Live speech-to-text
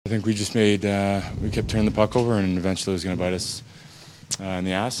think we just we kept turning the puck over, and eventually it was going to bite us in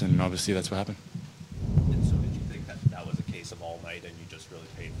the ass, and obviously that's what happened. And so did you think that was a case of all night and you just really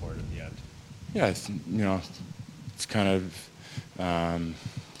paid for it at the end? Yeah, it's kind of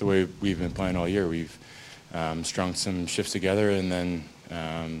the way we've been playing all year. We've strung some shifts together and then,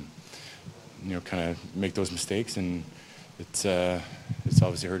 kind of make those mistakes, and it's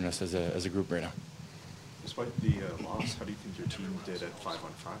obviously hurting us as a group right now. Despite the loss, how do you think your team did at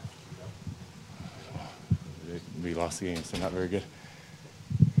 5-on-5? We lost the game, so not very good.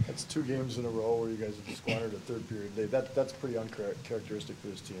 That's 2 games in a row where you guys have squandered a third period. That's pretty uncharacteristic for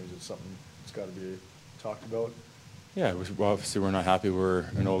this team. Is it something that's got to be talked about? Yeah, obviously we're not happy. We're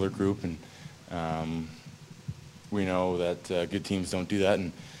an older group, and we know that good teams don't do that.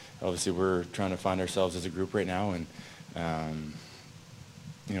 And obviously we're trying to find ourselves as a group right now, and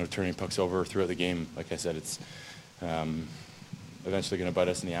turning pucks over throughout the game. Like I said, it's eventually going to bite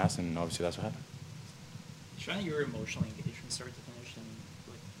us in the ass, and obviously that's what happened. Sean, you were emotionally engaged from start to finish, and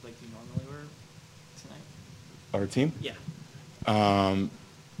like you normally were tonight. Our team? Yeah.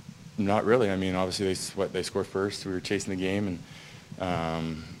 Not really. I mean, obviously they scored first. We were chasing the game,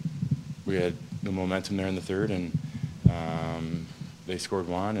 and we had the momentum there in the third, and they scored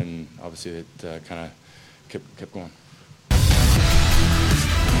one, and obviously it kind of kept going.